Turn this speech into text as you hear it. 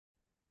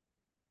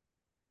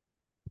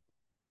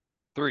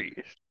Three,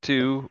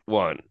 two,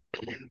 one.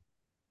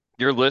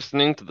 You're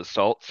listening to the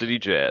Salt City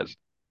Jazz,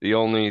 the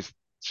only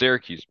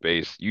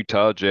Syracuse-based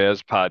Utah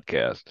Jazz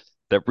podcast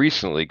that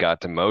recently got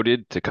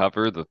demoted to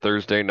cover the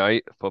Thursday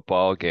night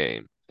football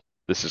game.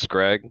 This is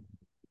Greg,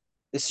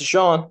 This is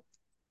Sean.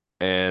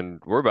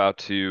 and we're about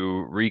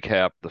to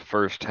recap the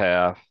first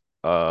half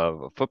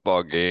of a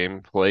football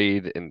game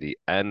played in the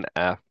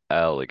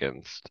NFL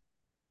against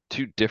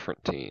two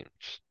different teams.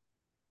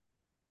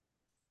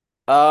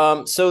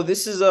 So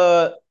this is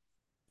a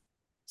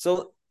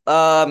so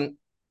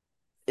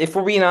if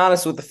we're being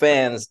honest with the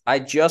fans, I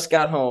just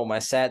got home, I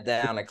sat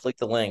down, I clicked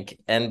the link,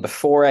 and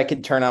before I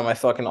could turn on my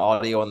fucking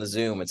audio on the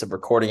Zoom, it's a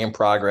recording in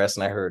progress,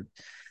 and I heard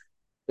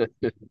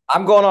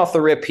I'm going off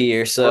the rip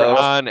here, We're so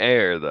on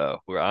air, though.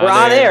 We're we're on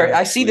on air. air.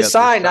 I see We the got the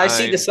sign. I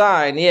see the sign.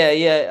 sign. Yeah,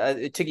 yeah.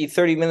 It took you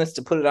 30 minutes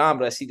to put it on,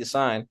 but I see the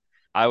sign.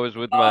 I Um,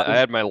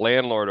 had my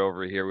landlord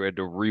over here. We had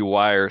to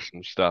rewire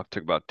some stuff.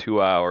 Took about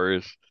 2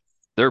 hours.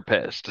 They're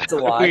pissed. that's a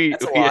lie. We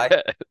That's a we lie.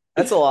 had,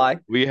 That's a lie.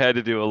 we had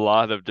to do a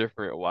lot of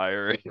different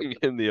wiring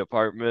in the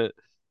apartment,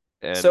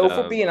 and So if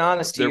we're being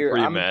honest they're here,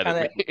 pretty I'm mad at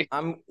kind me. of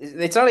I'm.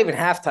 It's not even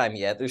halftime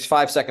yet. There's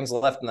 5 seconds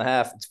left in the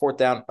half. It's fourth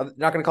down. I'm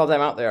not going to call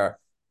timeout. They are.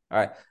 All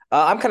right.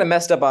 I'm kind of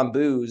messed up on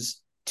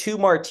booze. Two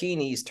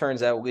martinis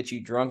turns out will get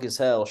you drunk as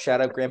hell.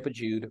 Shout out Grandpa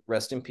Jude.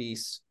 Rest in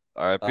peace.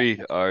 Uh,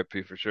 R.I.P.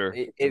 R.I.P. for sure.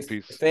 In if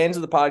peace. fans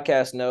of the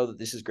podcast know that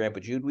this is Grandpa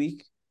Jude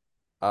week,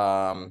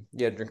 yeah,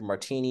 drink a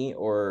martini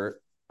or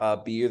a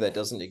beer that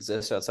doesn't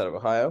exist outside of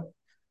Ohio.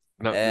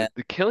 No, And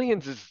the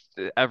Killians is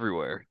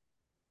everywhere.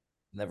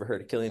 never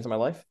heard of Killian's in my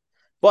life.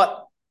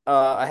 But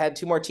I had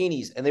two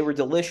martinis and they were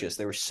delicious.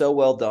 They were so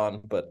well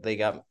done, but they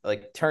got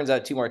like turns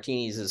out two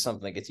martinis is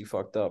something that gets you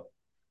fucked up.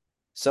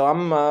 So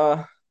I'm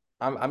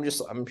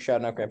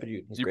shouting out Grandpa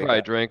Jude. He's a You great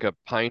probably guy. drank a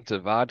pint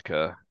of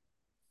vodka.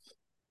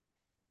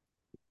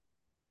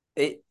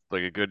 It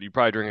Like a good. You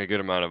probably drink a good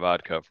amount of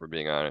vodka, for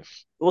being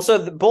honest. well,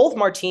 so both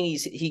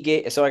martinis he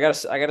gave. So I got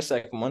a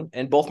second one,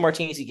 and both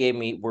martinis he gave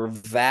me were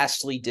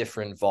vastly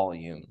different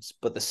volumes,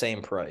 but the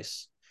same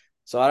price.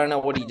 So I don't know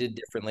what he did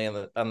differently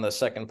on the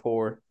second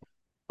pour.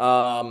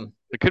 Um,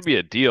 It could be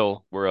a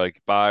deal where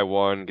like buy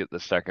one, get the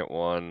second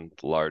one,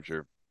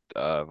 larger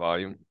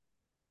volume.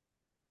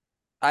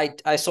 I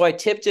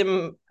tipped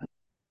him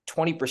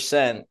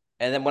 20%.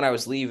 And then when I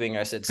was leaving,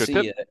 I said, Good see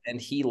tip. ya.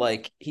 And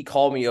he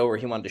called me over.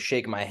 He wanted to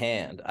shake my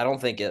hand. I don't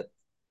think it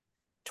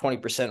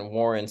 20%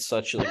 warrants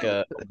such like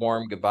a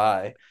warm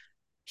goodbye.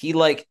 He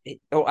like,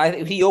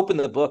 he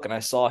opened the book and I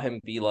saw him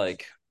be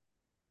like,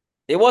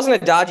 it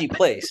wasn't a dodgy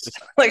place.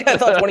 Like I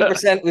thought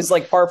 20% was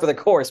like par for the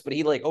course, but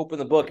he like opened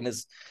the book and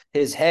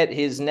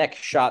his neck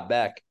shot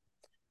back.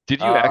 Did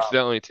you Uh,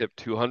 accidentally tip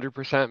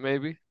 200%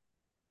 maybe?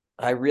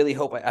 I really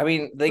hope I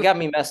mean, they got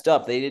me messed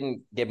up. They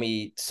didn't get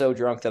me so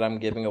drunk that I'm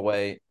giving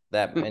away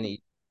that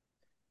many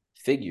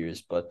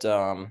figures. But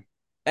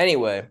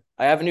anyway,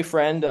 I have a new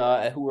friend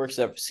who works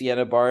at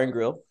Sienna Bar and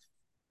Grill.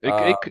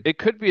 Uh, It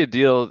could be a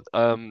deal.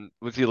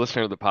 Was he a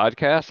listener to the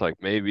podcast? Like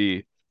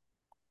maybe,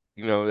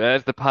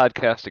 as the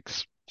podcast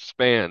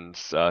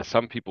expands,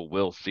 some people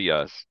will see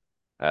us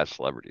as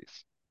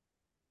celebrities.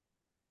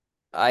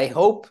 I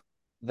hope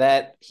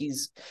that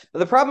he's.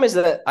 The problem is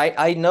that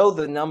I know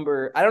the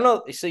number. I don't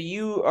know. So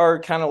you are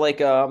kind of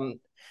like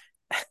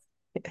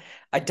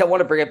I don't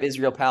want to bring up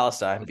Israel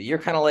Palestine, but you're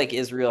kind of like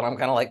Israel and I'm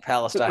kind of like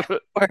Palestine,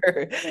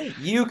 where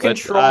you Let's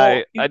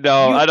control I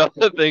know I don't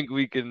think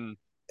we can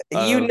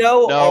you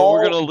know no,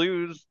 we're gonna all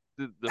lose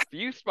the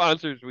few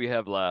sponsors we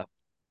have left.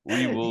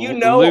 We you will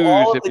know lose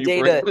all of if the you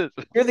bring data.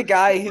 this You're the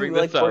guy who bring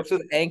like this up. works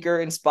with Anchor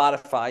and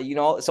Spotify. You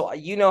know, so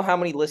you know how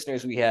many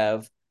listeners we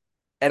have,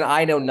 and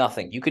I know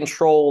nothing. You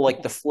control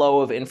like the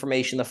flow of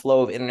information, the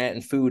flow of internet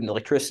and food and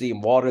electricity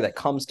and water that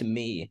comes to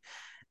me,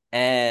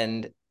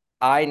 and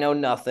I know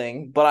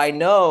nothing. But I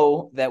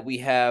know that we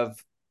have.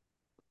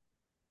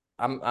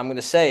 I'm going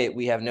to say it.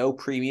 We have no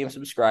premium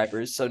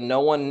subscribers, so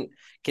no one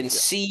can Yeah.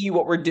 see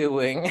what we're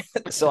doing.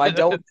 So I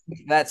don't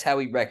think that's how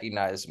he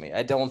recognized me.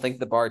 I don't think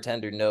the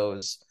bartender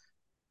knows.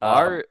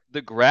 Um,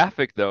 The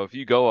graphic though, if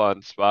you go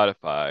on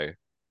Spotify,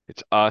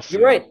 it's us you're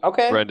and right.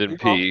 Okay, Brendan you're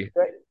wrong. P. You're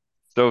right.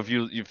 So if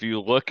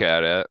you look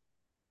at it,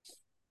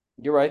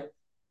 You're right.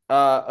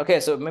 Okay,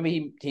 so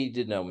maybe he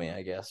did know me,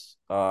 I guess.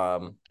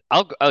 I'll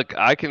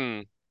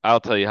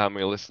tell you how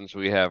many listens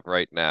we have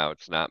right now.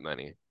 It's not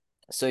many.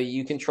 So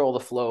you control the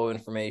flow of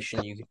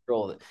information. You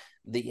control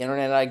the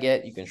internet I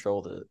get. You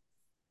control the.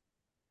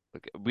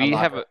 Okay, I'm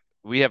not gonna.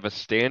 we have a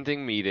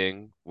standing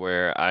meeting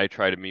where I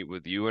try to meet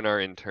with you and our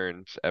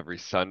interns every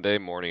Sunday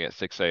morning at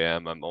 6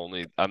 a.m. I'm the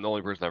only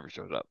person that ever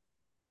shows up.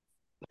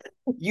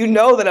 You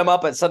know that I'm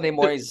up at Sunday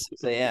mornings at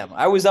 6 a.m.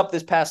 I was up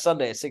this past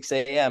Sunday at 6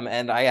 a.m.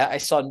 and I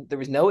saw there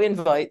was no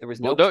invite, there was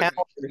Well, no calendar.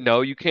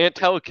 no, you can't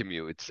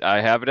telecommute.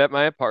 I have it at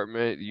my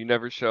apartment. You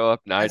never show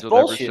up. That's Nigel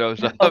never bullshit.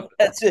 shows up. No,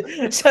 that's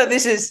it. So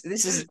this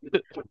is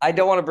I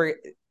don't want to bring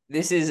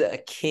this is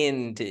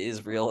akin to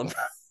Israel and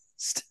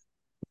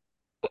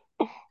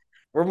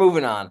we're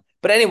moving on.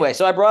 But anyway,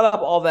 so I brought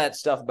up all that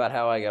stuff about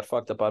how I got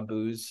fucked up on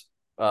booze.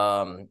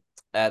 Um,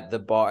 at the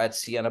bar at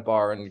Sienna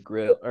Bar and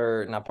Grill,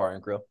 or not Bar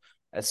and Grill,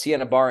 at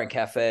Sienna Bar and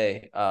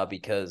Cafe,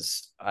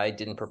 because I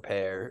didn't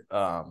prepare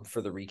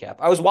for the recap.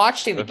 I was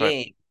watching the That's fine.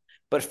 game,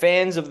 but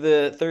fans of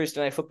the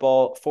Thursday Night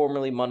Football,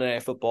 formerly Monday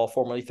Night Football,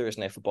 formerly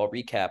Thursday Night Football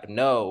recap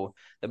know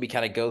that we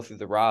kind of go through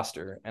the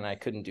roster, and I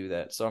couldn't do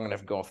that, so I'm gonna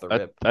have to go off the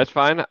rip. That's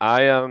fine.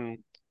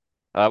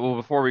 Well,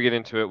 before we get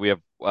into it, we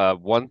have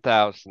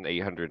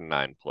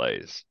 1,809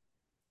 plays,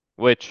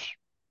 which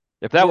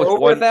if that We're was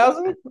over a one,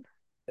 thousand,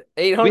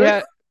 eight we hundred.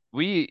 had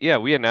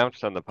we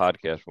announced on the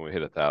podcast when we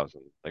hit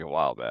 1,000 like a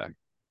while back.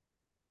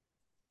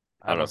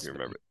 I I don't know if must you have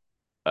remember.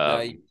 been. No,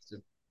 Um,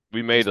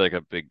 we made just like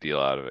a big deal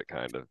out of it,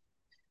 kind of.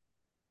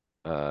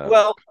 Um,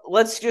 well,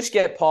 let's just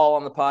get Paul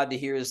on the pod to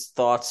hear his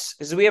thoughts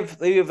because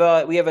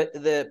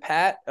the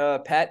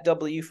Pat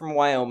W from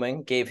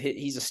Wyoming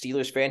he's a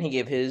Steelers fan. He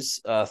gave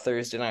his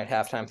Thursday night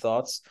halftime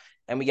thoughts,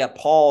 and we got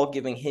Paul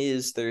giving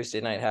his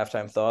Thursday night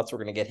halftime thoughts. We're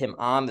gonna get him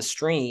on the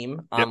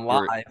stream yep, on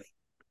live.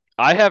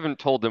 I haven't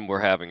told them we're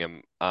having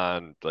him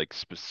on like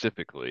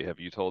specifically. Have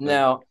you told him?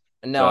 No,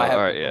 So, no, I all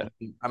haven't. right, yeah.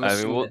 I'm I mean,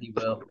 assuming we'll that he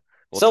will.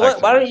 we'll So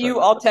text why him in a don't you?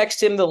 second. I'll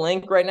text him the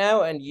link right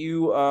now, and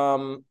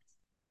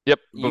Yep.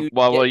 But you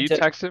while get you into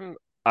text him,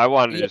 I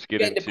wanted to you just get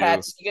get into into.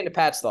 Pat's you get into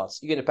Pat's thoughts.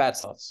 You get into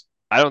Pat's thoughts.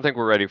 I don't think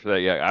we're ready for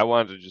that yet. I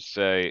wanted to just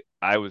say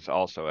I was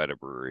also at a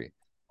brewery,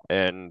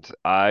 and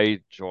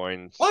I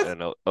joined What?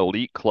 an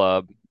elite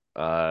club.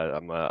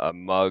 I'm a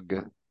mug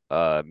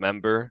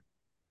member,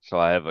 so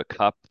I have a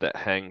cup that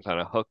hangs on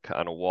a hook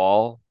on a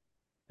wall.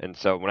 And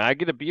so when I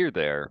get a beer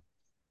there,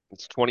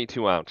 it's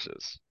 22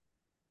 ounces.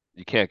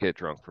 You can't get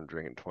drunk from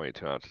drinking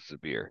 22 ounces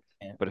of beer.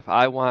 Yeah. But if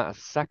I want a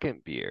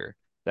second beer,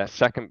 that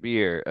second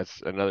beer,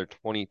 that's another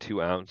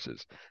 22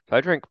 ounces. So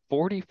I drank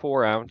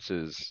 44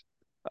 ounces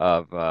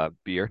of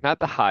beer, not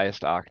the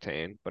highest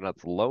octane, but not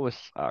the lowest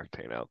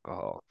octane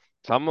alcohol.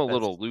 So I'm a That's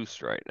little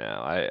loose right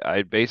now.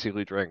 I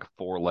basically drank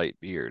four light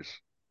beers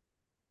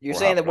You're before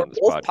saying that hopping we're on this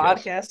both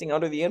podcast. podcasting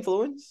under the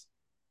influence?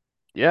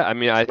 Yeah, I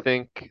mean, I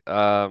think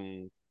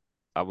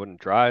I wouldn't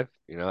drive.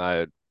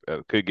 I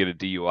could get a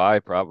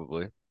DUI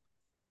probably,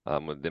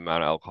 with the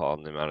amount of alcohol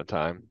and the amount of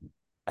time.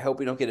 I hope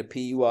we don't get a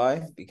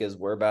PUI because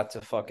we're about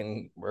to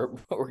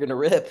we're gonna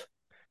rip.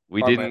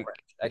 We Pardon my didn't French.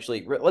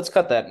 Actually, let's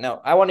cut that.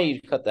 No, I want you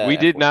to cut we that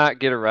F did not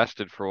get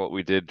arrested for what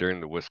we did during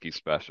the whiskey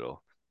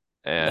special.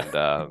 word. And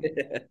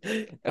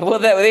Well,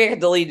 that they got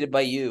deleted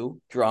by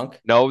you, drunk.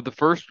 no, the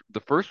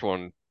first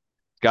one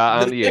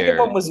got on the air.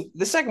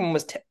 The second one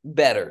was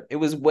better. It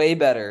was way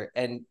better,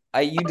 and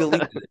I you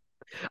deleted it,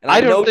 and I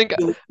I don't know think you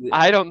deleted it.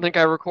 I don't think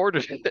I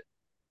recorded it.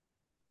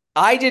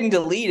 I didn't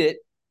delete it.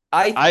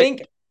 I I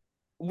think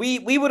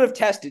we would have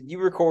tested. You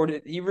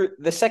recorded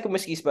the second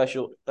whiskey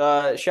special.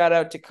 Shout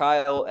out to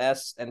Kyle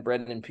S and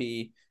Brendan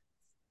P.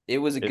 It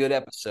was a if good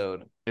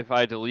episode. if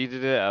I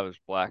deleted it, I was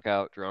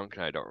blackout drunk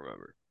and I don't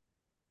remember.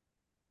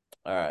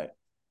 All right.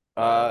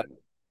 Uh, Um,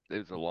 it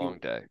was a you, long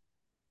day.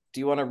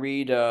 do you want to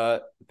read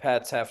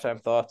Pat's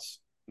halftime thoughts?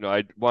 No,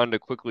 I wanted to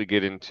quickly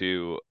get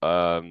into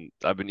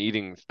I've been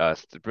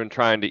been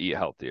trying to eat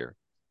healthier.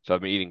 So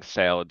I've been eating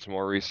salads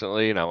more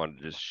recently and I wanted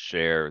to just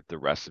share the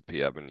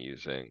recipe I've been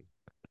using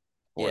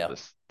for Yeah.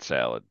 this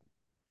salad.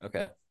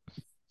 Okay.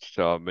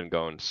 So I've been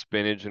going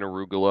spinach and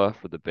arugula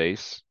for the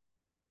base,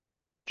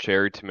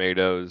 cherry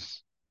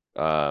tomatoes.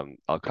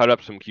 I'll cut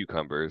up some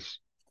cucumbers.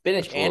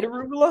 Spinach That's a and little,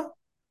 arugula.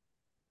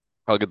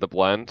 I'll get the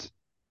blend,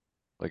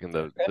 like in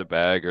the Okay.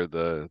 bag or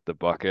the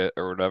bucket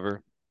or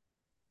whatever.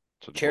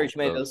 So Cherry both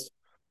of those tomatoes.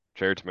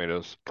 cherry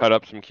tomatoes. Cut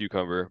up some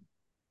cucumber,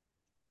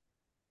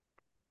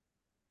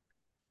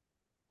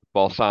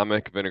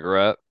 balsamic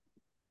vinaigrette.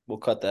 We'll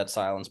cut that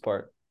silence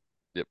part.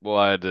 Yep. Well,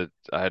 I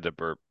had to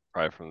burp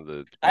probably from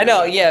the I beer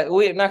know. that Yeah,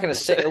 we're not gonna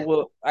say.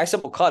 Well, I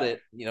said we'll cut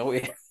it.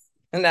 We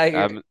and now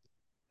you're I'm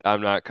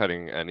I'm not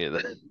cutting any of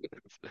that.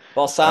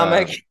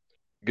 balsamic. Um,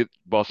 get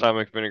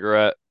balsamic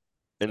vinaigrette,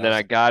 and then I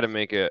That's gotta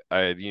make it.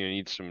 I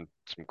need some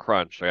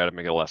crunch. I gotta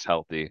make it less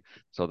healthy,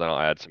 so then I'll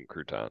add some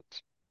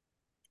croutons.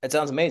 It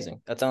sounds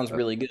amazing. That sounds That's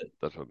really good.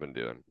 that's what I've been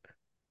doing.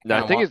 Now I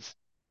Kind of think want.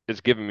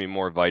 it's giving me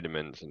more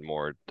vitamins and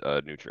more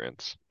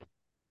nutrients.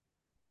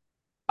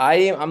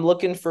 I'm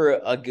looking for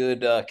a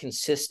good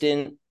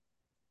consistent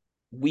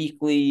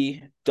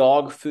weekly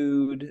dog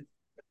food.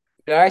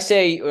 When I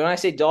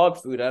say dog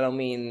food, I don't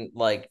mean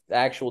like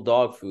actual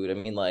dog food. I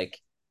mean like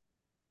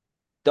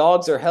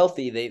dogs are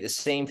healthy. They eat the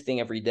same thing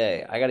every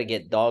day. I got to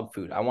get dog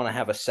food. I want to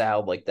have a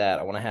salad like that.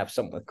 I want to have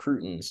something with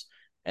croutons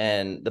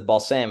and the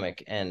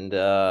balsamic and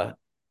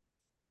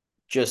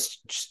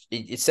just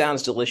it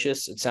sounds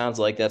delicious. It sounds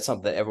like that's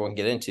something that everyone can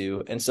get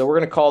into. And so we're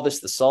gonna call this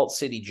the Salt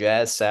City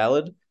Jazz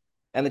Salad.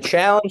 And the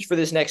challenge for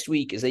this next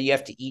week is that you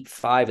have to eat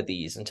 5 of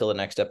these until the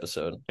next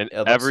episode. And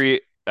Unless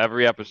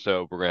every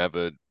episode we're gonna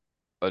have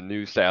a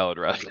new salad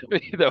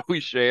recipe that we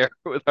share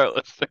with our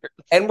listeners.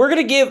 and we're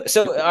gonna give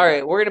so all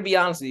right, we're gonna be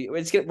honest with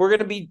you. We're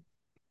gonna be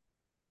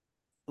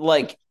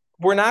like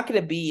we're not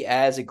gonna be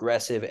as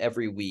aggressive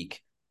every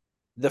week.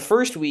 The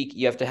first week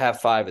you have to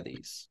have 5 of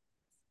these.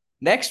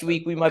 Next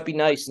week we might be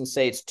nice and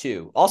say it's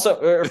 2. Also,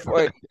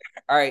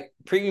 all right,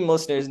 premium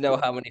listeners know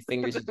how many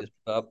fingers you just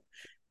put up.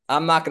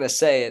 I'm not gonna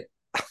say it.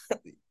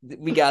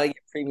 We gotta get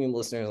premium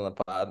listeners on the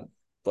pod,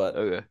 but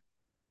Okay.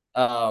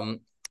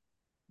 um,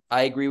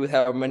 I agree with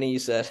how many you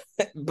said,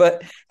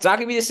 but it's not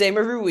gonna be the same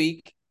every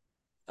week.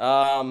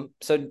 So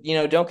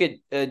don't get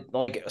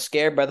like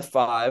scared by the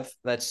five.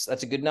 That's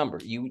a good number.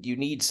 You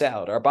need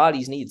salad. Our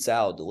bodies need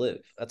salad to live.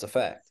 That's a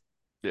fact.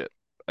 Yeah,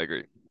 I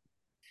agree.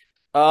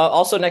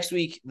 Also next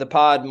week the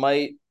pod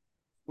might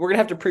we're gonna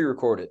have to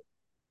pre-record it.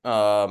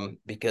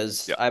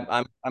 Because Yeah.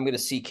 I'm gonna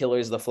see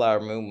Killers of the Flower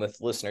Moon with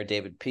listener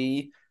David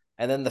P.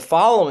 And then the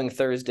following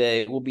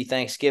Thursday will be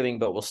Thanksgiving,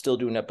 but we'll still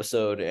do an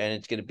episode, and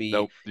it's gonna be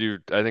Nope.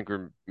 I think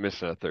we're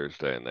missing a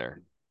Thursday in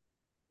there.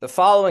 the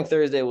following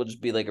Thursday will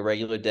just be like a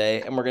regular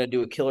day, and we're gonna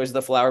do a Killers of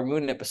the Flower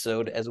Moon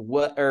episode as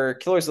what or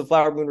Killers of the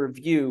Flower Moon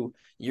review.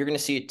 You're gonna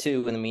see it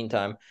too in the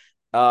meantime.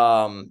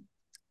 Um,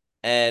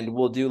 and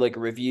we'll do like a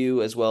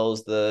review as well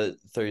as the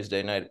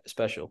Thursday night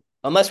special.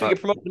 Unless we Uh, get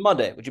promoted to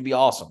Monday, which would be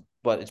awesome.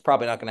 But it's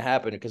probably not gonna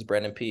happen because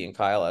Brandon P and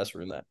Kyle asked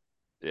for that.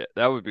 yeah,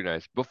 that would be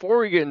nice. Before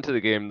we get into the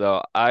game,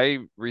 though, I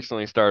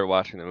recently started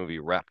watching the movie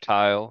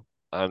Reptile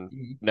on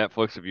Mhm.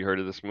 Netflix. Have you heard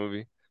of this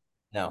movie?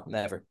 No,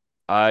 never.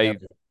 I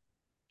Never.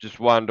 just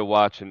wanted to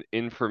watch an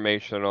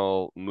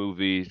informational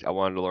movie. I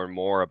wanted to learn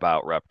more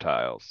about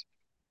reptiles.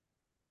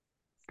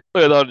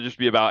 I thought it'd just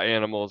be about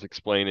animals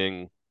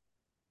explaining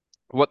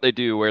what they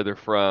do, where they're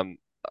from.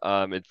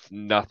 It's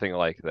nothing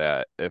like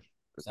that. If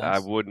I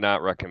Sense. would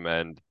not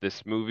recommend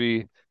this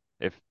movie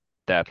if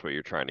that's what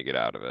you're trying to get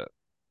out of it.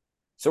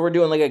 So we're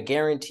doing like a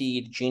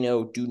guaranteed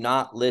Gino do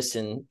not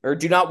listen or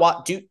do not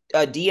watch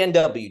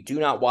DNW, do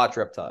not watch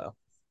Reptile.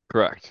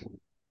 Correct.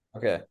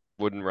 Okay.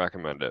 Wouldn't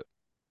recommend it.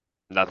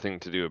 Nothing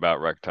to do about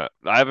reptile.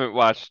 I haven't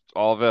watched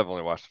all of it. I've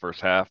only watched the first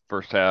half.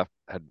 First half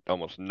had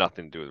almost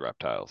nothing to do with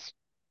reptiles.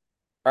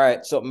 All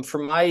right. So for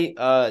my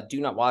do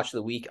not watch of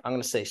the week, I'm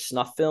gonna say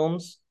snuff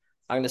films.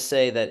 I'm gonna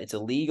say that it's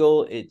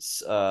illegal,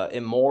 it's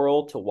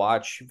immoral to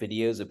watch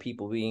videos of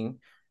people being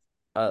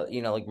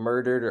like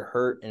murdered or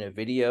hurt in a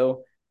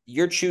video.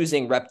 You're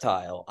choosing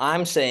Reptile.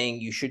 I'm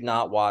saying you should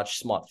not watch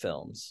smut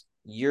films.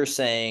 You're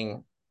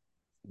saying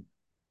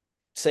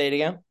say it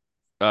again.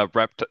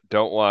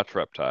 Don't watch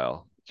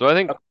reptile. So I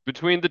think Okay.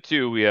 between the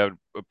two, we have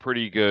a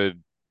pretty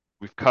good.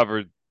 We've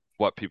covered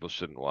what people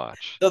shouldn't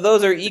watch. So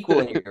those are equal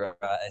in your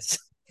eyes.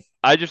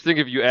 I just think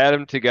if you add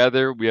them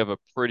together, we have a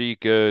pretty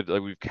good.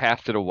 Like we've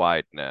casted a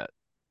wide net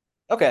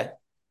Okay.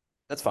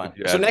 That's fine. if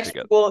you So add them next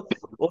week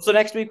together. so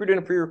next week we're doing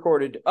a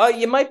pre-recorded.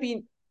 You might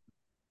be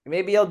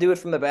maybe I'll do it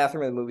from the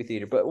bathroom of the movie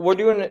theater, but we're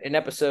doing an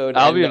episode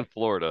I'll be and in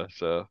Florida,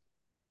 so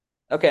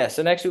okay,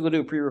 so next week we'll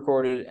do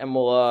pre-recorded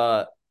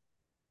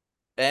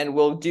and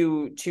we'll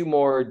do two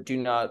more do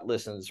not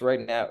listens right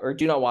now or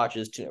do not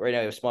watches right now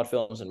we have smart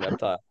films and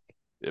reptile.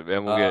 and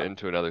we'll Uh get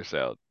into another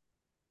salad.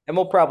 and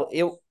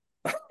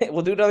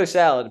we'll do another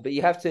salad, but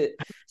you have to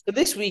so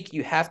this week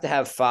you have to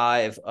have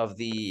five of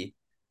the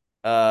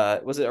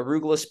was it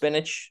arugula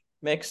spinach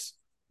mix?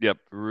 Yep,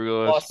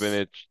 arugula, Plus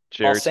spinach,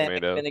 cherry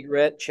balsamic tomato,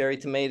 vinaigrette, cherry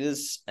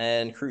tomatoes,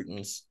 and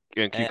croutons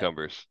and and,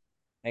 cucumbers.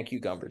 and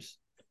cucumbers.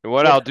 And So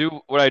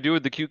what I do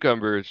with the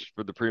cucumbers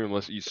for the premium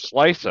list, you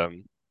slice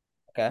them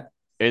okay.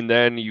 and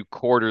then you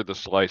quarter the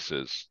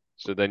slices.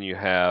 So then you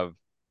have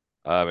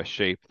a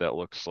shape that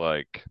looks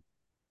like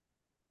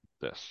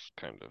this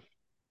kind of.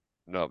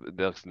 No, it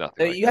looks nothing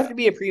So like you have that. to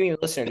be a premium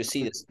listener to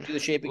see this. Do the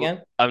shape Well,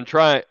 again. I'm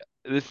trying.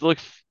 This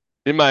looks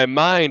in my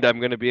mind. I'm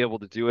going to be able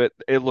to do it.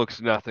 It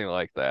looks nothing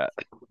like that.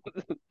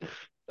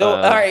 So all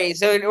Um, right.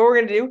 So what we're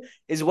gonna do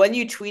is when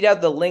you tweet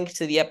out the link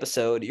to the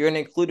episode, you're gonna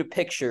include a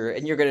picture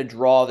and you're gonna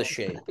draw the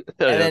shape.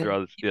 And yeah, then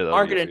yeah, that'll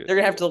aren't be gonna easy.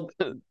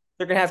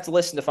 they're gonna have to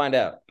listen to find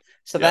out.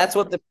 So Yep, that's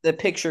what the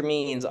picture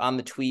means on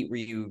the tweet where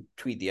you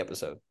tweet the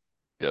episode.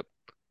 yep.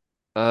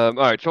 All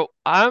right, so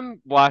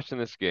I'm watching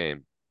this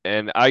game,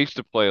 and I used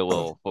to play a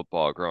little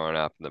football growing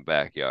up in the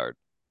backyard.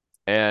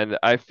 And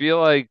I feel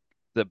like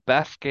the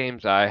best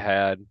games I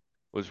had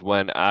was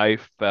when I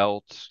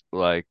felt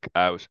like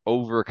I was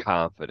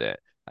overconfident.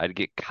 I'd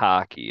get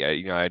cocky.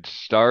 I'd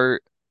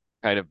start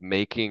kind of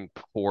making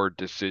poor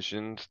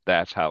decisions.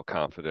 That's how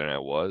confident I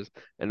was.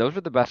 And those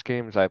were the best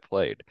games I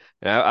played.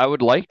 And I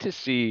would like to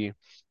see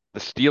the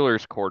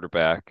Steelers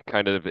quarterback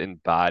kind of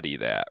embody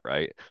that,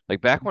 right?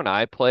 Like back when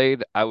I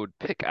played, I would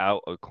pick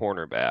out a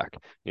cornerback.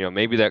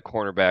 Maybe that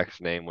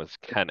cornerback's name was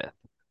Kenneth.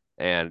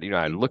 And,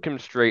 I'd look him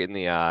straight in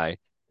the eye.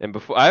 And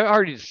before I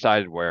already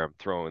decided where I'm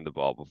throwing the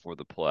ball before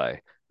the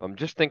play. I'm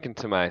just thinking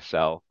to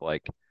myself,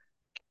 like,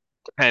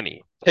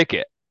 Penny, pick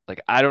it.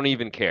 Like, I don't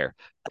even care.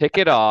 Pick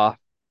it off.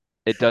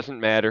 It doesn't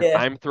matter. Yeah.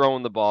 I'm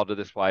throwing the ball to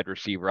this wide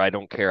receiver. I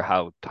don't care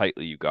how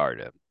tightly you guard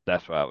him.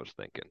 That's what I was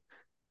thinking.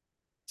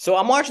 So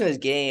I'm watching this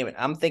game and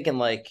I'm thinking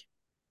like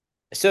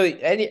so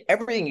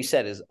everything you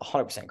said is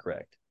 100%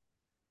 correct.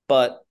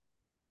 But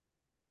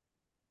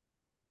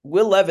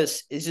Will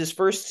Levis is his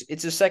first.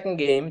 It's his second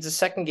game. It's his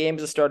second game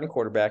as a starting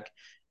quarterback,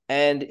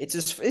 and this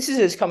is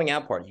his coming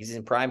out party. He's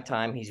in prime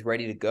time. He's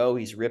ready to go.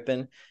 He's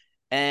ripping,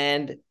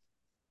 and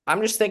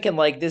I'm just thinking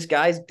like this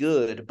guy's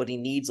good, but he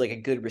needs like a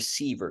good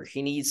receiver.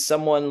 He needs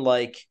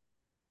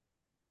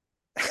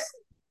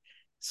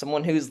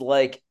someone who's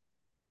like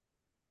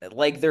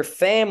their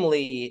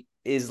family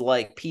is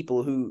like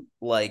people who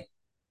like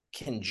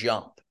can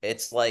jump.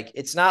 It's like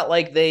it's not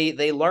like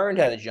they learned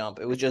how to jump.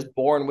 It was just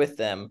born with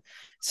them.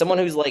 Someone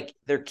who's like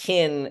their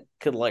kin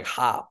could like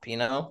hop, you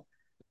know?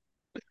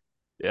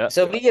 Yeah.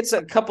 So if he gets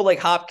a couple like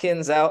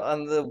Hopkins out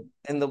on the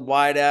in the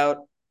wide out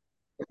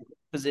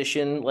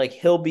position, like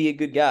he'll be a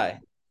good guy.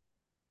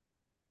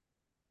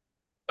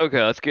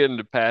 Okay, let's get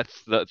into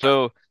Pat's.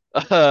 So,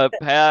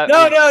 Pat No,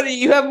 was, no,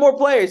 you have more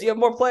players. You have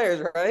more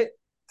players, right?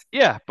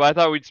 yeah, but I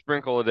thought we'd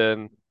sprinkle it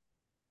in.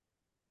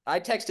 I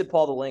texted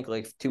Paul the link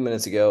like 2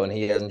 minutes ago and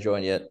he hasn't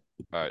joined yet.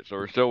 All right, so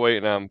we're still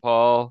waiting on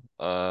Paul.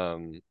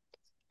 I'm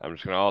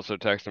just gonna also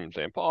text him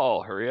saying,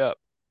 Paul, hurry up.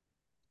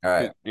 All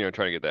right. Trying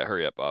to get that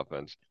hurry up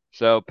offense.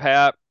 So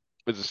Pat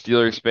is a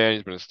Steelers fan.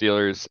 He's been a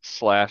Steelers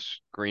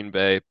slash Green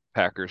Bay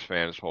Packers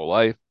fan his whole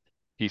life.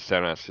 He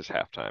sent us his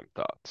halftime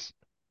thoughts.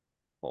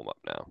 Pull him up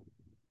now.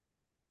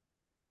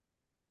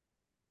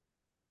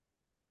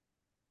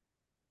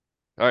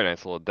 All right,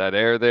 nice little dead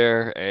air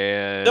there.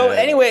 So And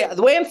anyway,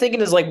 the way I'm thinking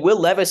is like Will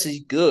Levis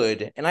is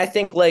good, and I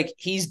think like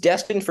he's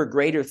destined for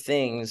greater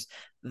things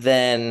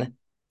than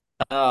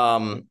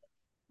um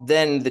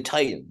than the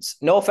Titans.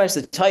 No offense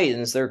to the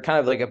Titans, they're kind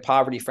of like a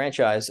poverty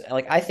franchise.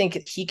 Like I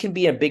think he can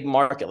be in a big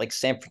market like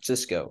San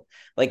Francisco.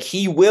 Like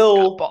he got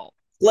will ball.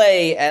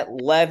 play at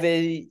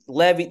Levis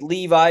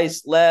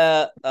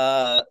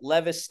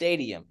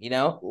Stadium, you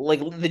know? Like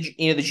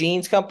the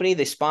jeans company,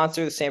 they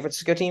sponsor the San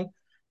Francisco team.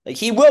 Like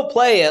he will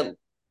play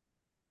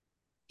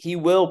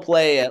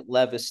at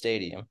Levis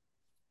Stadium.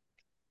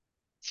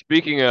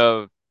 Speaking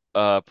of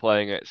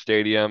playing at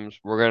stadiums,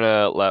 we're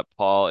gonna let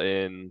Paul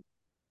in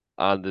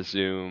on the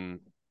Zoom.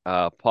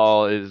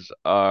 Paul is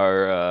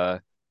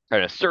our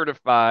kind of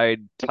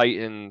certified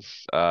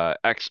Titans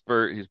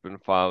expert. He's been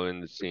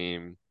following the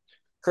team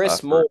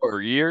Chris for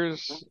Moore.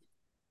 years,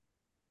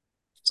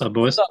 What's up,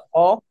 What's boys? up,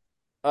 Paul?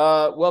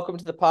 Welcome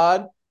to the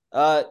pod.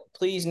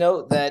 Please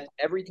note that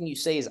everything you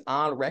say is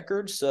on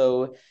record,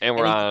 so and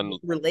we're anything on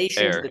in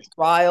relation to air. the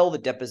trial, the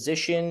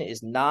deposition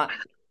is not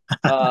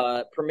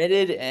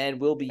permitted and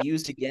will be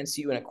used against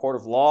you in a court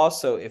of law.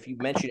 So if you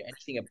mention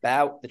anything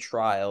about the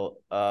trial,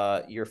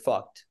 you're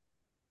fucked.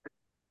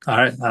 All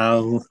right,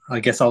 I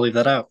guess I'll leave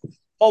that out.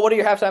 Oh, what are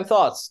your halftime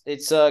thoughts?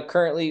 It's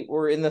currently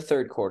we're in the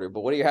third quarter,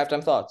 but what are your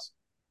halftime thoughts?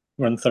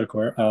 We're in the third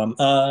quarter. And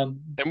I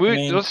we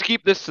mean, let's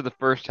keep this to the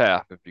first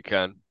half if you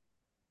can.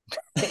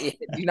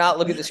 Do not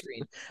look at the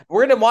screen.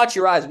 We're gonna watch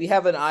your eyes. We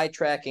have an eye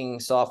tracking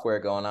software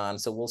going on,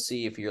 so we'll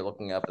see if you're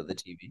looking up at the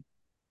TV.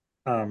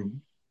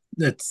 um,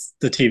 it's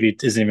the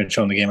TV isn't even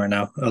showing the game right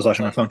now. I was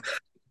watching my phone.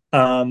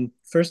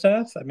 First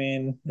half, I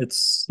mean,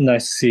 it's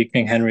nice to see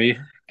King Henry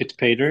get to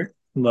pay dirt.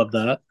 Love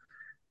that.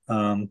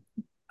 Um,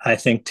 I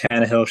think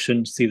Tannehill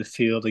shouldn't see the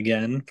field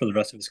again for the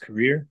rest of his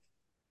career,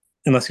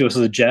 unless he goes to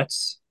the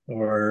Jets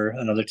or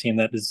another team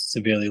that is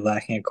severely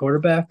lacking a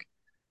quarterback.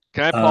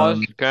 Can I pause?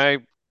 Um,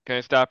 Can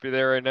I stop you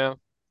there right now?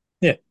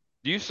 yeah,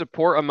 Do you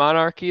support a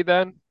monarchy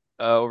then?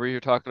 Over here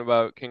talking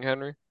about King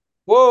Henry?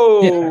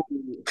 yeah, Whoa,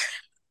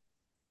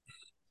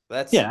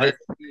 that's yeah. very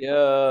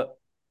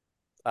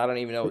I don't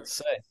even know what to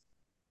say.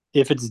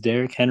 If it's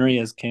Derrick Henry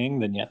as king,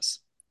 then yes.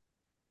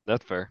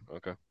 That's fair.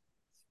 Okay.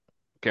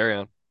 Carry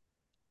on.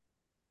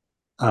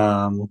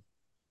 Um,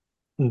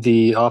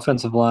 the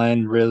offensive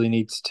line really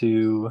needs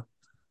to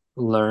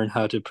learn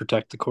how to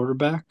protect the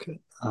quarterback.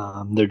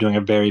 They're doing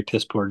a very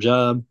piss poor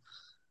job.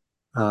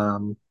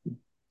 Um,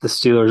 the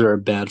Steelers are a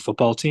bad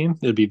football team.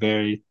 It'd be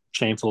very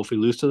shameful if we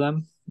lose to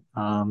them,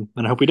 and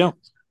I hope we don't.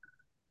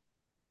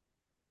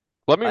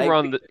 Let me I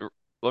run agree. th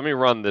let me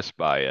run this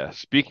by you.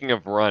 Speaking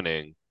of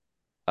running,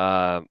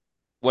 Um,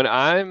 when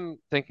I'm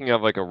thinking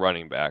of like a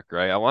running back,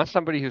 right? I want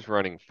somebody who's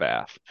running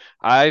fast.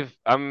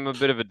 I'm a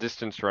bit of a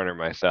distance runner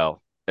myself,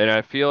 and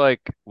I feel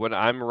like when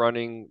I'm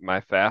running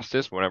my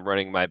fastest, when I'm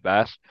running my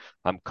best,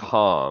 I'm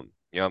calm.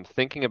 I'm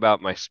thinking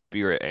about my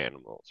spirit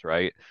animals,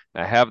 right?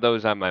 I have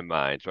those on my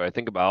mind. So I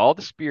think about all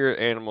the spirit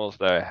animals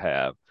that I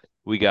have.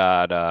 We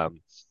got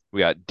we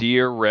got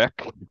deer Rick,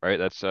 right?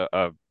 That's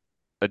a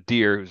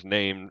deer whose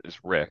name is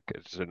Rick.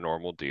 It's a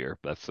normal deer.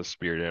 That's the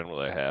spirit animal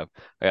I have.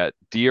 I got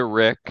deer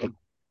Rick,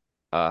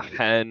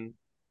 hen,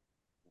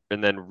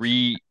 and then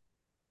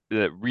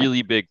the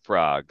really big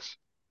frogs,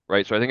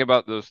 right? So I think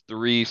about those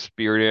three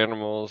spirit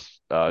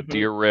animals, Mhm.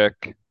 deer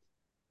Rick,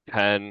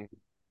 hen,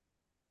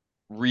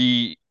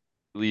 really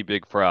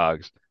big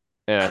frogs.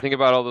 And I think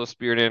about all those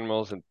spirit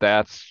animals, and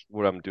that's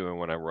what I'm doing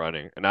when I'm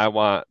running. And I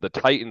want the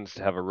Titans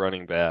to have a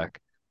running back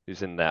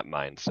who's in that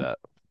mindset.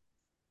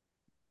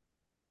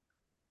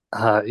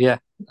 Yeah,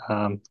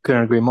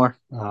 couldn't agree more.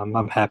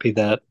 I'm happy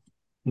that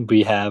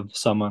we have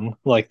someone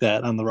like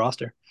that on the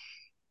roster.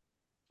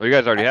 Well, you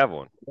guys already have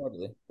one.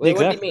 Totally. Yeah, Wait,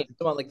 what do you exactly. mean?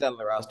 Someone like that on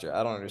the roster?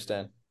 I don't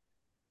understand.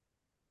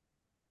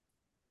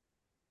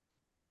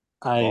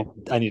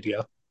 I need to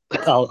go.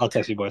 I'll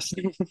text you, boys.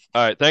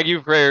 All right. Thank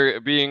you for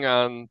being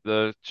on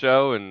the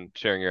show and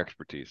sharing your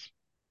expertise.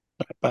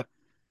 Bye.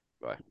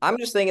 Bye. I'm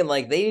just thinking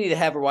like they need to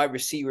have a wide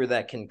receiver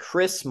that can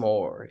Chris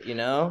more, you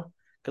know?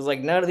 because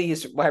like none of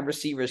these wide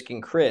receivers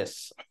can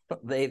Chris.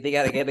 They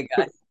got to get a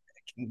guy.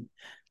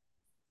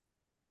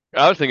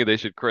 I was thinking they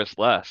should Chris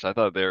less. I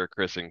thought they were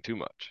Chrising too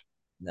much.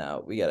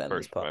 No, we got to end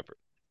this First, pod.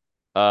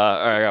 all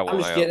right, I got I'm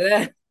one. just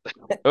kidding.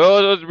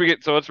 Oh,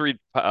 let's read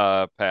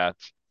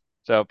Pat's.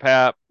 So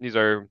Pat, he's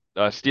our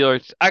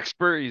Steelers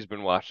expert. He's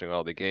been watching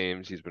all the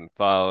games. He's been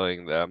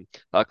following them.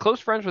 Close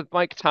friends with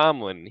Mike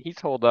Tomlin. He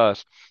told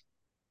us,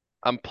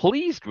 "I'm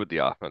pleased with the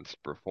offense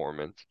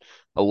performance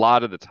a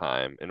lot of the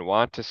time, and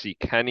want to see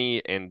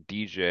Kenny and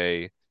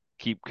DJ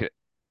keep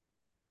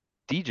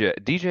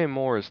DJ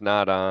Moore is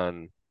not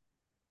on.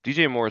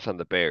 DJ Moore is on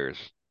the Bears,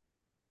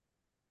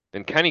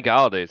 and Kenny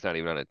Galladay is not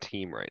even on a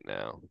team right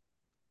now.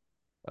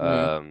 Mhm.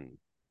 Um,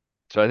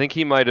 so I think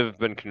he might have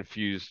been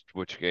confused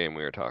which game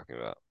we were talking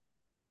about.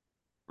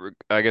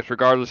 I guess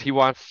regardless, he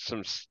wants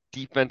some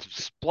defensive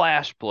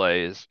splash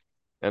plays,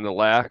 and the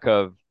lack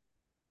of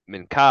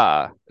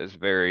Minka is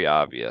very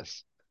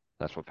obvious.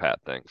 That's what Pat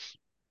thinks.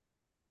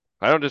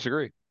 I don't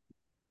disagree.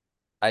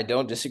 I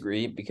don't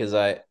disagree because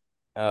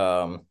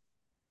um,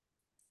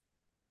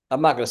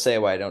 I'm not going to say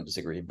why I don't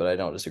disagree, but I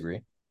don't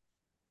disagree.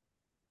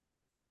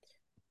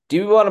 Do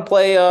you want to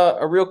play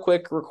a real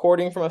quick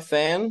recording from a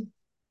fan?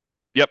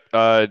 Yep.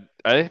 I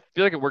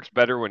feel like it works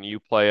better when you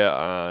play it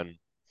on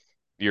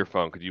your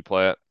phone. Could you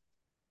play it?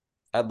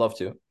 I'd love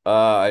to.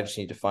 I just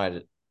need to find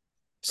it.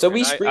 So Okay.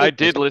 we I screened this.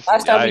 did listen.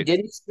 Last time we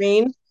didn't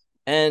screen,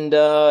 and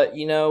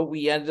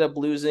we ended up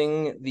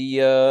losing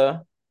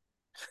the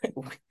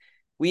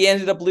we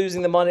ended up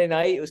losing the Monday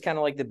night. It was kind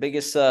of like the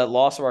biggest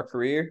loss of our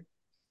career.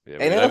 Yeah,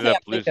 we And the other ended thing up I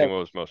think losing of what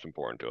was most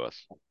important to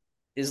us.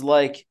 is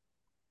like,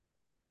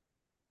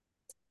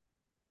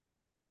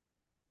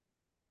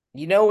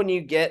 when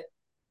you get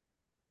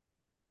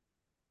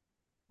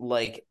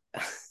like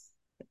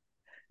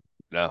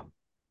No.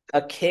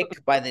 a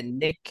kick by the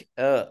Nick,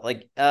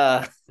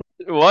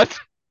 What?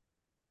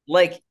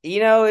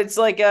 it's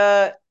like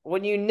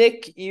when you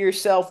nick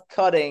yourself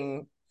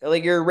cutting,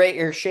 like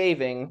you're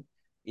shaving,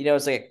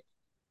 it's like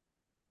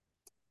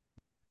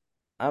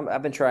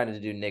I've been trying to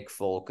do Nick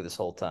Folk this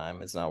whole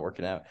time. It's not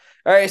working out.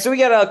 All right, so we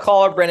got a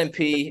caller, Brennan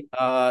P,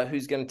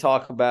 who's going to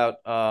talk about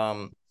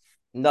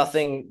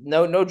nothing,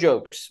 no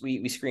jokes.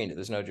 We screened it.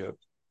 There's no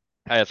jokes.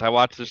 Yes, I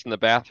watched this in the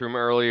bathroom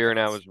earlier, and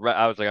I was like,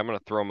 I'm gonna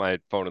throw my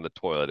phone in the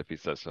toilet if he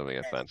says something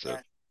offensive.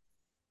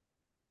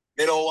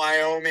 Middle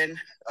Wyoming,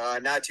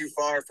 not too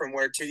far from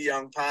where two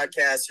young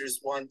podcasters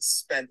once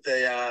spent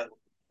the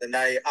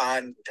night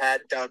on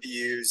Pat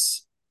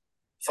W's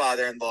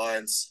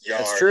father-in-law's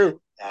yard. That's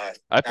true.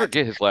 I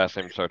forget his last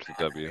name starts with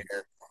W.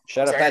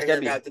 Shout out Pat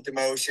W. About the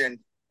demotion.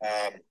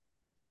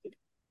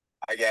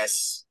 I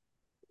guess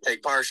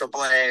take partial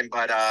blame,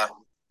 but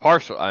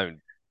partial.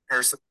 I'm.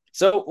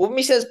 So when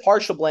he says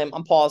partial blame,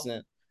 I'm pausing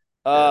it.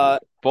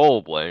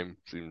 Full blame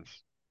seems.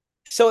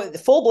 So the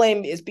full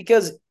blame is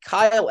because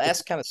Kyle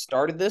S kind of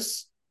started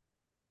this.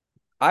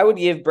 I would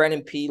give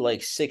Brennan P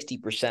like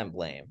 60%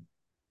 blame.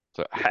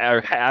 So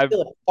I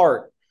feel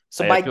part.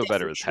 So I feel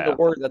better with the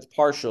word that's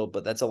partial,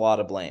 but that's a lot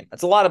of blame.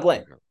 That's a lot of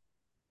blame.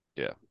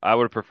 Yeah, I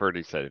would have preferred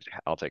he said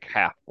I'll take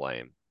half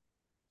blame.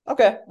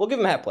 Okay, we'll give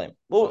him half blame.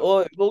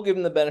 We'll give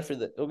him the benefit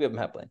that we'll give him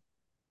half blame.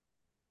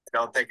 I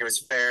don't think it was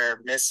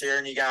fair. Miss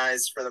hearing you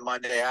guys for the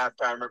Monday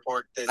halftime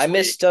report this I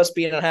missed us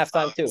being on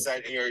halftime too.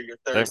 Excited to hear your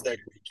Thursday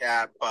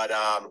recap, but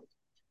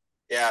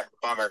yeah,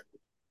 bummer.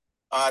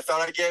 I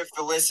thought I'd give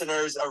the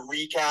listeners a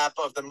recap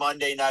of the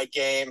Monday night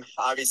game.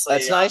 Obviously,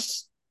 that's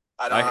nice.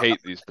 I hate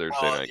these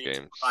Thursday night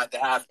games.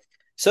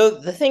 So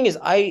the thing is,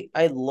 I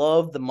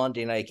love the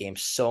Monday night game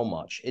so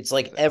much. It's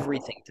like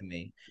everything to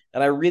me.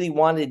 And I really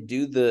wanted to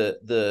do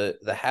the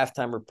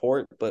halftime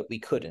report, but we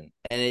couldn't.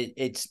 And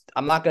it's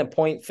I'm not going to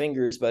point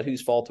fingers about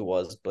whose fault it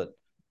was, but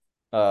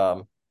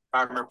halftime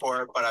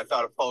report. But I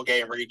thought a full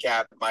game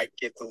recap might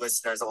give the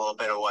listeners a little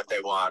bit of what they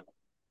want.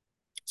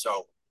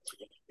 So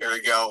here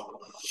we go.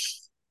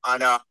 I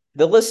know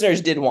the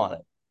listeners did want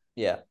it.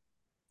 Yeah.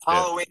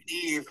 Halloween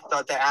Eve,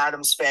 thought the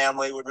Adams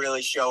family would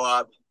really show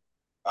up,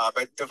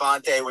 but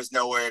Devontae was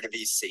nowhere to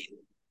be seen.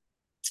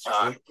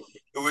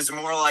 It was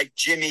more like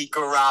Jimmy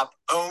Garoppolo.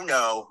 Oh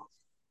no,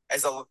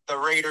 as the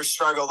Raiders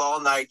struggled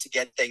all night to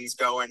get things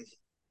going.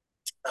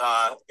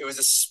 It was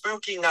a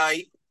spooky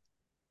night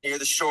near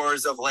the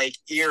shores of Lake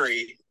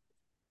Erie,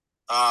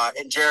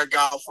 and Jared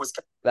Goff was.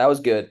 That was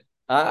good.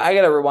 I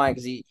gotta rewind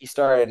because he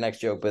started the next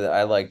joke, but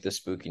I like the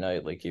spooky night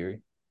at Lake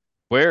Erie.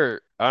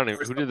 Where I don't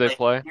even. Who did they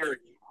play?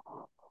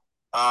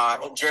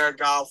 And Jared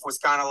Goff was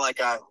kind of like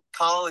a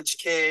college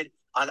kid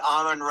on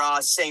Amon-Ra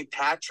St.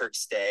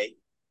 Patrick's Day.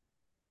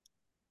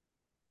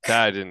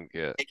 That I didn't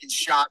get. Taking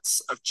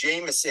shots of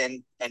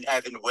Jameson and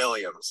Evan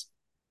Williams.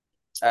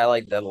 I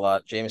like that a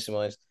lot. Jameson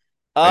Williams.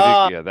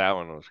 Yeah, that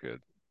one was good.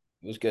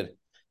 It was good.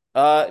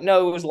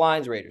 No, it was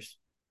Lions Raiders.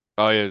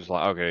 Oh yeah, it was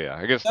okay. Yeah,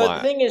 I guess. So the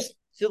thing is,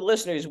 to the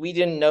listeners, we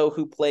didn't know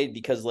who played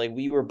because like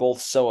we were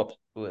both so up.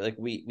 Like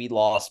we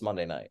lost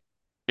Monday night.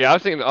 Yeah, I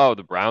was thinking. Oh,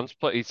 the Browns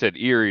played. He said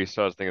Erie,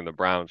 so I was thinking the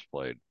Browns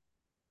played.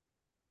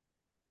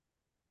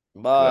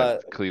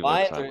 But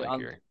Cleveland's not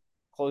Lake Erie.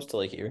 Close to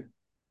Lake Erie.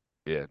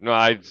 Yeah. No,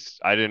 I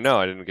didn't know.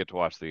 I didn't get to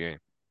watch the game.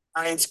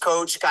 Giants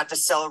coach got to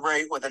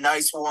celebrate with a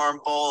nice warm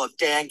bowl of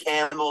Dan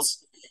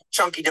Campbell's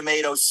chunky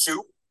tomato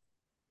soup.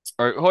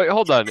 All right,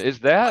 hold on. Is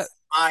that?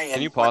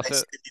 Can Ryan, you when pause they it?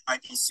 said it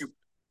might be soup.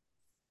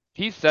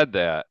 He said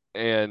that,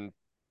 and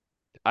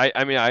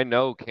I mean I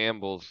know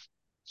Campbell's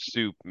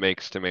soup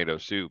makes tomato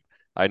soup.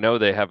 I know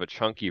they have a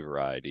chunky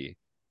variety.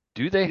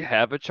 Do they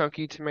have a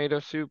chunky tomato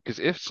soup? Because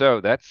if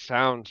so, that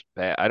sounds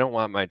bad. I don't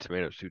want my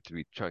tomato soup to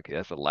be chunky.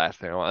 That's the last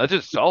thing I want.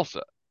 That's just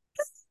salsa.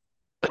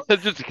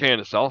 That's just a can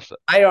of salsa.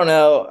 I don't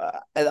know.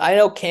 I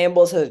know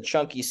Campbell's has a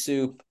chunky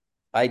soup.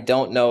 I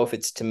don't know if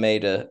it's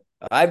tomato.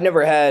 I've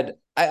never had.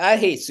 I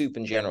hate soup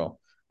in general.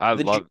 I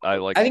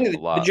like I think soup a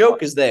the lot.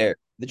 joke is there.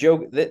 The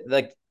joke that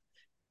like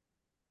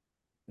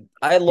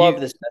I He love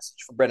this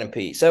message for Brendan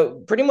P. So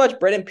pretty much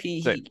Brendan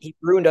P. same. He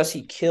ruined us.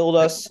 He killed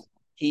us.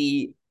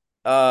 He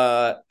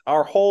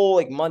our whole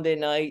like Monday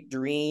night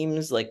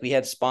dreams. Like we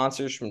had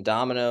sponsors from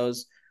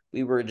Domino's.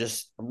 We were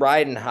just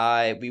riding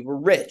high. We were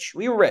rich.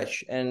 We were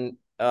rich, and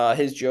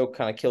his joke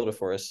kind of killed it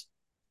for us.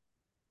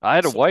 I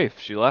had a So wife.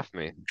 She left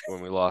me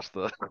when we lost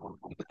the.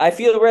 I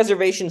feel a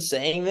reservation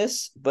saying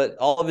this, but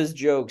all of his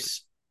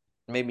jokes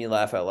made me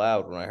laugh out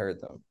loud when I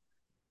heard them.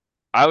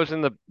 I was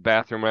in the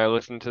bathroom when I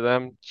listened to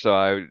them, so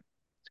I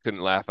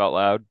couldn't laugh out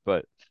loud,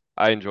 but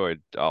I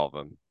enjoyed all of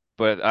them.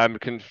 But I'm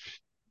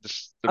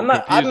I'm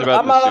not. confused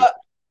about I'm the soup. not.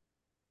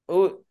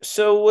 Oh,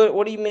 so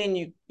what do you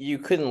mean you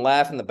couldn't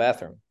laugh in the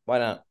bathroom? Why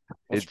not?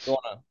 What's It's going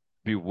on?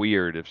 be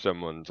weird if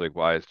someone's like,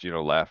 "Why is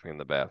Gino laughing in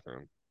the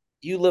bathroom?"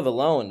 You live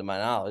alone, to my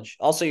knowledge.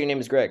 Also, your name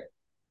is Greg.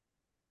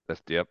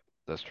 That's yep,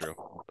 that's true.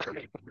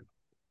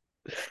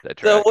 That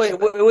So tracks.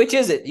 which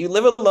is it? You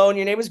live alone.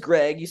 Your name is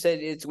Greg. You said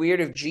it's weird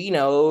if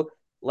Gino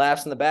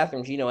laughs in the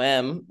bathroom. Gino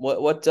M.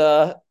 What?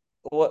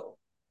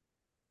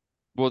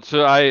 Well,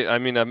 so I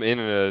mean I'm in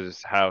a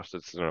house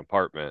that's an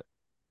apartment,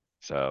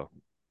 so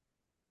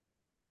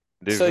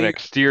there's So an you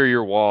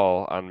exterior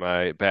wall on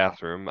my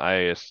bathroom.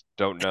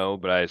 Don't know,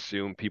 but I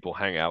assume people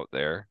hang out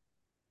there.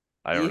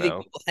 I don't you think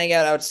know. people hang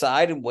out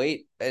outside and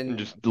wait And and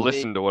just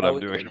listen to what I'm oh,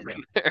 doing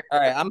in there. all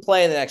right, I'm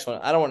playing the next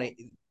one. I don't want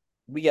to.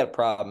 We got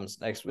problems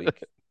next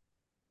week.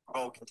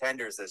 Bowl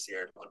contenders this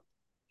year.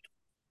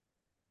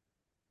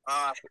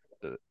 Uh,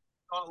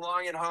 thought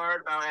long and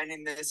hard about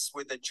ending this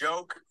with a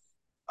joke,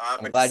 I'm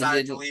but glad you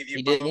decided to didn't. leave you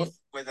You both didn't.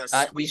 with a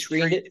We sweet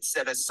screened treat it.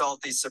 instead of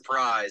salty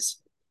surprise.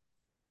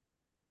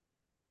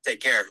 Take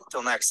care.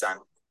 Till next time.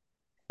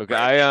 Okay,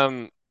 Later.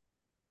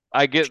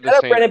 I get the Shout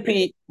out same. Brennan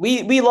P.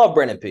 We love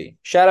Brennan P.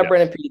 Shout out Yes.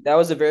 Brennan P. That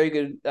was a very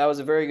good. That was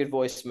a very good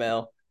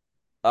voicemail.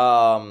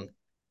 Um,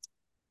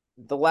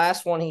 the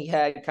last one he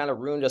had kind of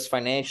ruined us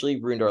financially,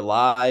 ruined our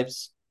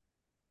lives.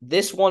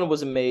 This one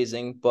was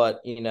amazing,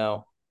 but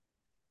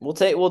we'll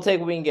take what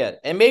we can get,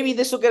 and maybe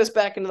this will get us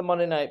back into the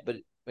Monday night, but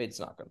it's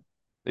not gonna.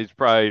 It's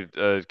probably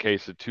a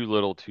case of too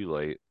little, too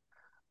late.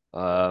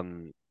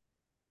 Um,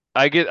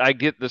 I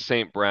get the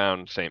St.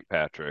 Brown, St.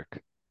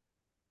 Patrick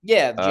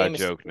Yeah, Jameson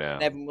joke and now.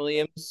 Evan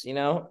Williams.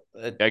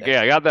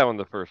 I got that one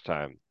the first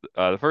time.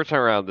 The first time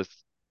around,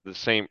 the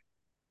St.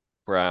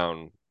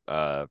 Brown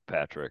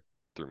Patrick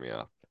threw me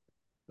off.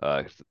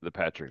 The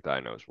Patrick that I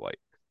know is white,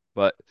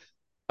 but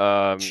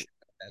um,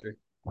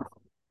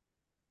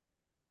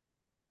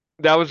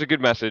 that was a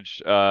good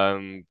message.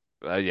 Yeah,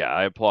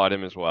 I applaud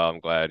him as well. I'm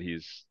glad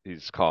he's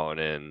calling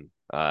in,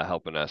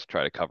 helping us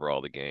try to cover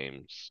all the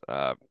games.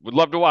 Would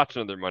love to watch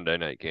another Monday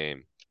night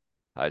game.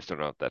 I just don't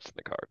know if that's in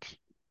the cards.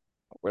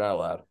 We're not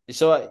allowed.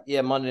 So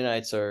yeah, Monday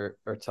nights are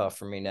tough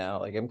for me now.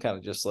 Like I'm kind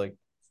of just like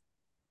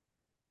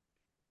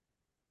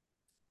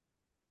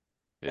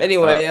Yeah.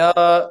 anyway.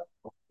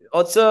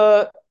 Let's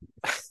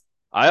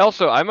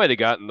I might have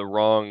gotten the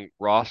wrong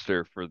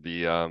roster for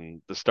the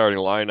starting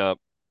lineup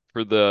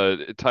for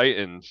the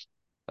Titans.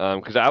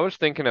 Because I was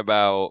thinking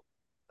about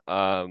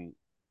um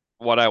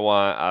what I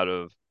want out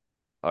of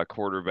a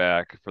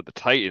quarterback for the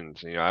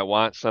Titans. You know, I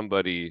want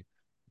somebody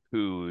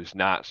who's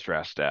not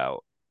stressed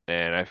out.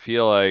 And I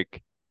feel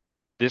like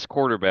this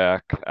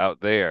quarterback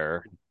out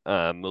there,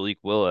 Malik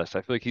Willis,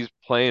 I feel like he's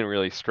playing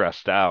really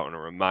stressed out, and it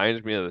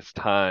reminds me of this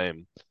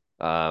time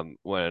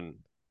when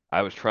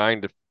I was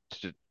trying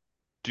to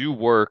do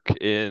work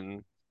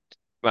in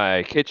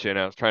my kitchen.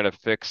 I was trying to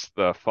fix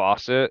the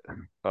faucet.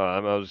 I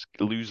was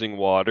losing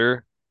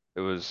water.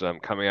 It was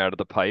coming out of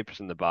the pipes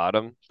in the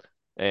bottom,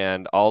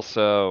 and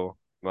also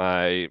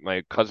my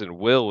cousin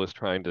Will was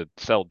trying to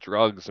sell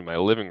drugs in my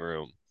living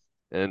room,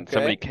 and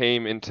somebody okay.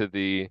 came into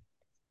the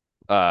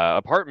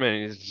apartment.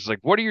 And he's just like,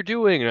 "What are you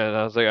doing?" And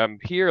I was like, "I'm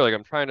here. Like,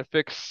 I'm trying to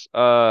fix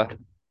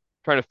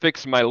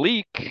my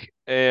leak."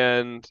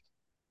 And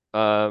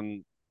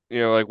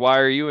like, "Why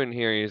are you in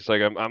here?" He's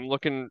like, I'm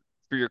looking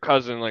for your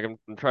cousin. Like, I'm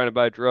trying to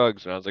buy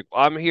drugs." And I was like,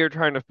 "I'm here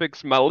trying to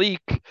fix my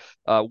leak.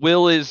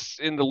 Will is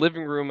in the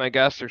living room, I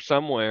guess, or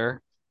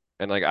somewhere."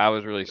 And like, I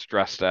was really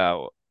stressed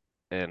out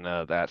in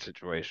that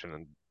situation,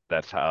 and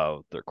that's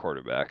how their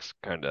quarterback's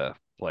kind of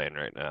playing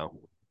right now.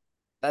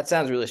 That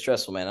sounds really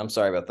stressful, man. I'm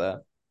sorry about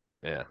that.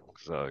 Yeah,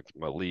 so it's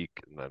Malik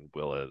and then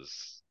Will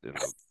is in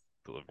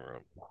the living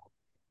room.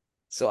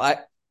 So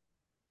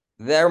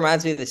That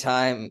reminds me of the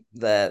time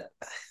that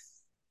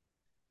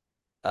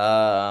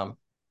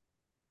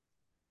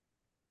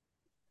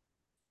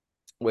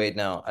wait,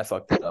 no, I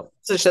fucked it up.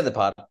 So just end the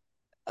pod.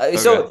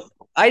 So Okay.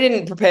 I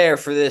didn't prepare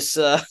for this.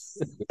 I'll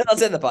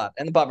end the pod.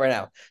 End the pod right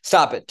now.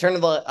 Stop it. Turn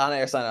the on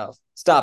air sign off. Stop.